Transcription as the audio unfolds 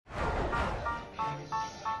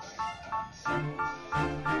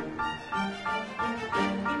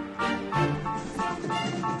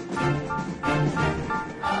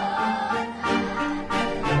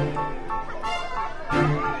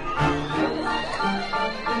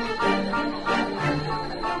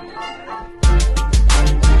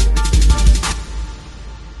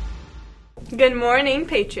Good morning,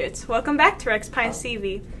 Patriots. Welcome back to Rex Pines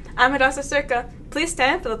TV. I'm Hadassah Circa. Please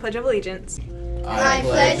stand for the Pledge of Allegiance. I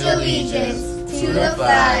pledge allegiance to the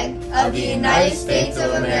flag of the United States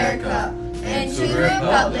of America and to the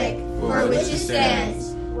republic for which it stands,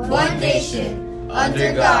 one nation,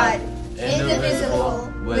 under God,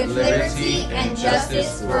 indivisible, with liberty and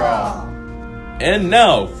justice for all. And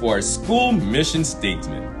now for our school mission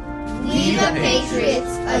statement. We the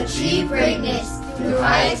Patriots achieve greatness through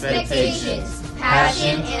high expectations,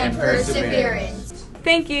 passion, and perseverance.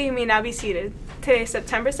 Thank you. You may now be seated. Today is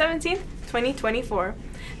September 17th, 2024.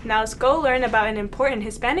 Now let's go learn about an important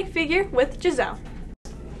Hispanic figure with Giselle.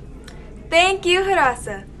 Thank you,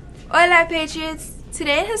 Hadassah. Hola, Patriots.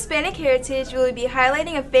 Today in Hispanic Heritage, we will be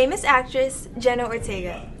highlighting a famous actress, Jenna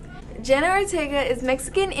Ortega. Jenna Ortega is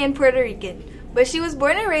Mexican and Puerto Rican, but she was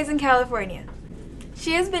born and raised in California.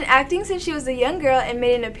 She has been acting since she was a young girl and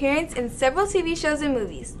made an appearance in several TV shows and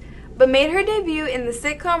movies, but made her debut in the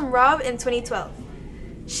sitcom Rob in 2012.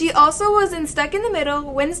 She also was in Stuck in the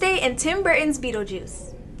Middle, Wednesday, and Tim Burton's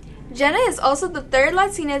Beetlejuice. Jenna is also the third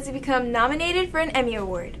Latina to become nominated for an Emmy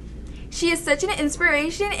Award. She is such an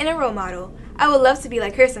inspiration and a role model. I would love to be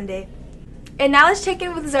like her someday. And now let's check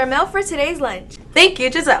in with Zarmel for today's lunch. Thank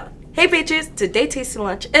you, Giselle. Hey, Patriots. Today's tasty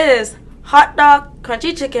lunch is hot dog,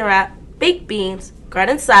 crunchy chicken wrap, baked beans,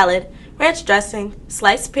 garden salad, ranch dressing,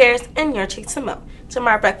 sliced pears, and your cheeks and milk.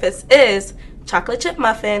 Tomorrow breakfast is chocolate chip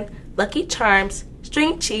muffin, Lucky Charms,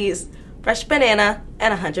 string cheese, fresh banana,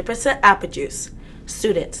 and 100% apple juice.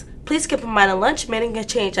 Students, please keep in mind a lunch menu can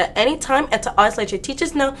change at any time and to always let your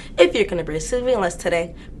teachers know if you're going to be receiving less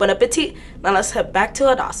today. Bon appetit. Now let's head back to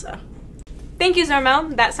Hadassah. Thank you,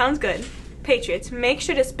 Zarmel. That sounds good. Patriots, make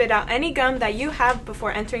sure to spit out any gum that you have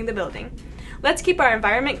before entering the building. Let's keep our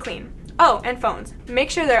environment clean. Oh, and phones.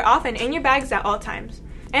 Make sure they're off and in your bags at all times.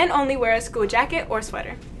 And only wear a school jacket or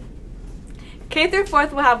sweater. K through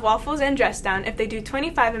 4th will have waffles and dress down if they do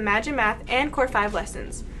 25 Imagine Math and Core 5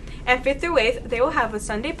 lessons. And 5th through 8th, they will have a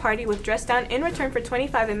Sunday party with dress down in return for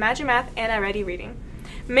 25 Imagine Math and iReady reading.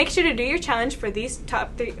 Make sure to do your challenge for these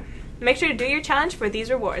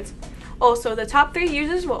rewards. Also, the top 3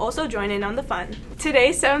 users will also join in on the fun.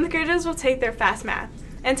 Today, 7th graders will take their Fast Math,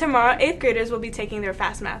 and tomorrow 8th graders will be taking their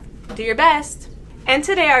Fast Math. Do your best! And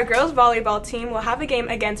today, our girls volleyball team will have a game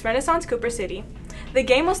against Renaissance Cooper City. The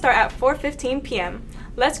game will start at 4:15 p.m.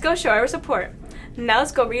 Let's go show our support. Now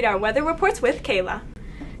let's go read our weather reports with Kayla.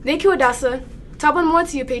 Thank you, Hadassah. Top 1 more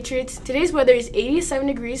to you, Patriots. Today's weather is 87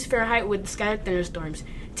 degrees Fahrenheit with scattered thunderstorms.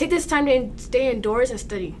 Take this time to stay indoors and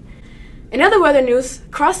study. In other weather news,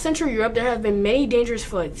 across Central Europe there have been many dangerous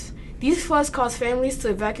floods. These floods cause families to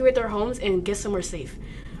evacuate their homes and get somewhere safe.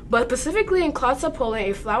 But specifically in Klotza, Poland,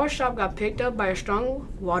 a flower shop got picked up by strong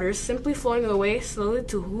waters, simply flowing away slowly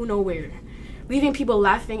to who knows where, leaving people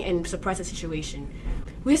laughing and surprised at the situation.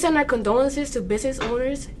 We send our condolences to business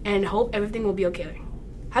owners and hope everything will be okay.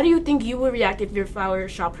 How do you think you would react if your flower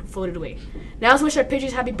shop floated away? Now let's wish our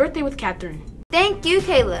Patriots happy birthday with Catherine. Thank you,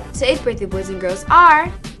 Kayla. Today's birthday boys and girls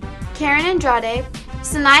are Karen Andrade,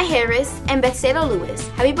 Sanai Harris, and Bethsaida Lewis.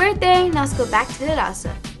 Happy birthday! Now let's go back to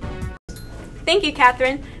Hadassah. Thank you,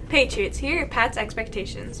 Catherine. Patriots, here are your Pat's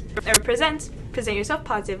expectations. Present yourself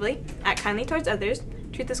positively, act kindly towards others,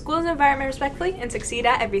 treat the school's environment respectfully, and succeed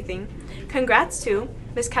at everything. Congrats to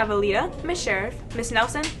Miss Cavalita, Miss Sheriff, Miss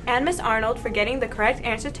Nelson, and Miss Arnold for getting the correct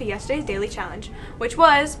answer to yesterday's daily challenge, which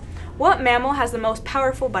was, what mammal has the most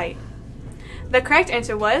powerful bite? The correct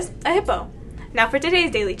answer was a hippo. Now for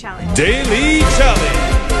today's daily challenge. Daily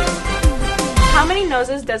Challenge. How many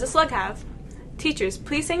noses does a slug have? Teachers,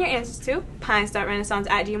 please send your answers to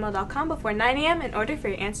pines.renaissance@gmail.com before 9 a.m. in order for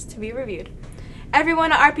your answers to be reviewed.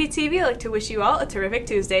 Everyone at RPTV would like to wish you all a terrific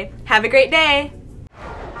Tuesday. Have a great day!